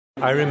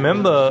I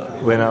remember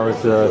when I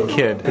was a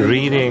kid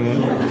reading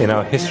in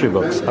our history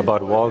books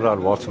about Walraud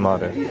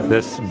Waltermade,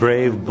 this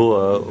brave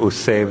Boer who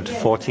saved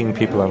 14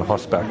 people on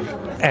horseback.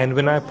 And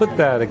when I put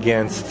that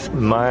against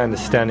my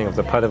understanding of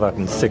the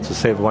Padavatan Six, who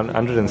saved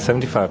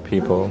 175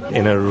 people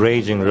in a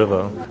raging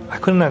river, I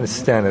couldn't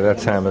understand at that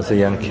time as a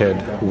young kid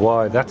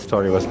why that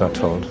story was not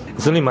told.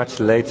 It's only much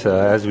later,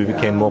 as we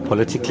became more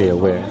politically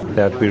aware,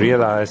 that we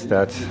realized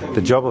that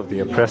the job of the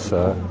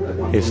oppressor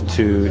is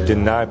to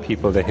deny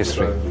people their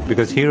history,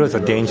 because heroes are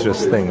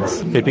dangerous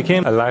things. It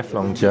became a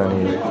lifelong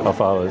journey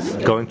of ours,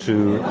 going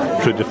through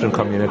different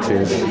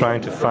communities,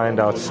 trying to find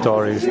out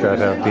stories that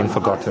have been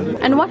forgotten.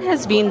 And what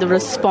has been the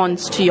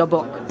response to your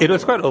book? It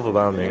was quite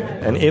overwhelming,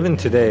 and even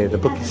today the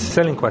book is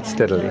selling quite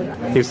steadily.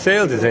 If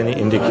sales is any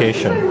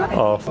indication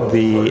of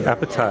the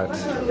appetite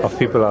of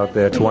people out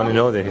there to want to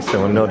know their history,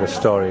 want to know their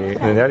story,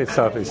 and that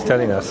itself is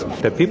telling us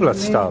that people are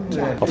starved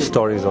of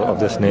stories of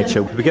this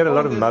nature. We get a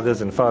lot of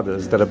mothers and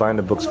fathers that are buying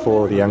the books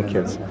for the young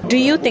kids. Do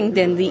you think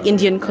then the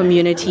Indian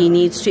community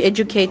needs to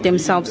educate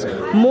themselves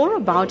more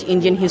about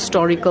Indian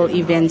historical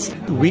events?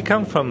 We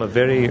come from a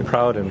very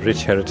proud and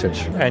rich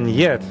heritage, and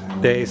yet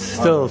there is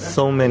still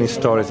so many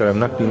stories that have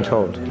not been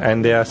told.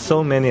 And there are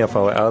so many of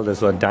our elders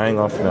who are dying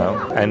off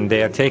now, and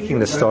they are taking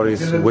the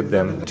stories with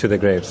them to the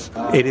graves.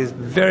 It is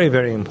very,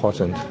 very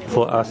important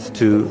for us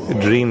to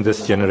dream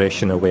this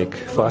generation awake,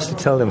 for us to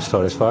tell them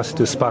stories, for us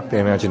to spark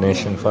their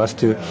imagination, for us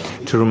to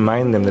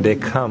remind them that they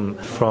come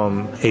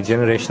from a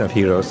generation of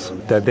heroes,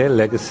 that their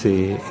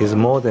legacy is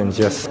more than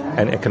just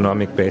an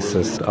economic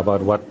basis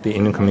about what the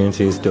Indian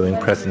community is doing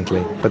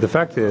presently. But the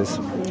fact is,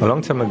 a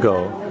long time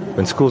ago,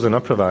 when schools are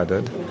not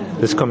provided,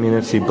 this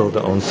community built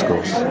their own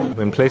schools.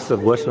 When places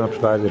of worship are not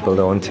provided, they built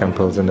their own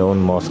temples and their own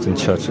mosques and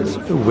churches.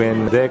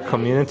 When their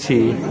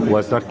community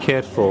was not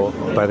cared for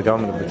by the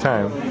government at the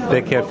time,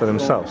 they cared for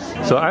themselves.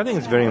 So I think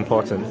it's very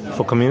important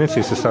for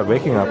communities to start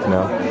waking up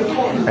now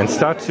and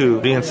start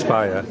to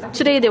re-inspire.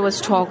 Today there was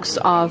talks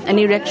of an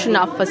erection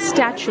of a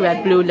statue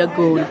at Blue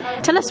Lagoon.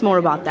 Tell us more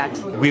about that.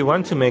 We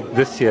want to make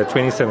this year,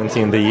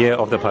 2017, the year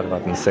of the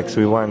Padavatan Six.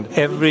 We want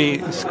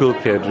every school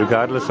kid,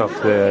 regardless of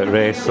their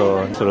race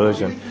or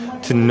religion,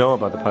 to know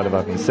about the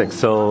Padavatan Six.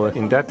 So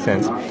in that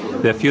sense,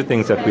 there are a few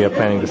things that we are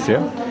planning this year.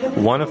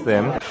 One of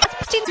them...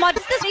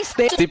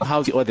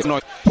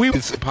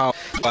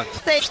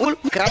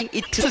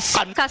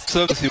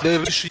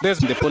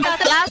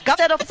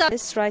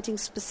 Is writing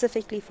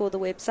specifically for the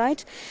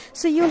website,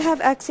 so you'll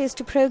have access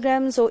to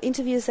programs or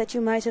interviews that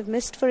you might have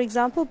missed, for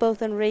example,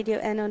 both on radio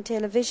and on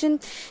television.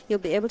 You'll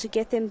be able to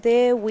get them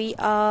there. We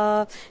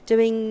are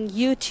doing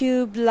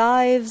YouTube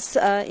lives.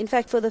 In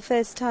fact, for the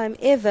first time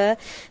ever,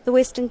 the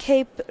Western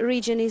Cape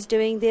region is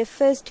doing their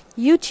first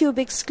YouTube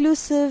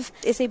exclusive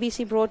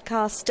SABC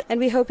broadcast, and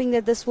we're hoping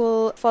that this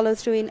will follow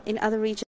through in other regions.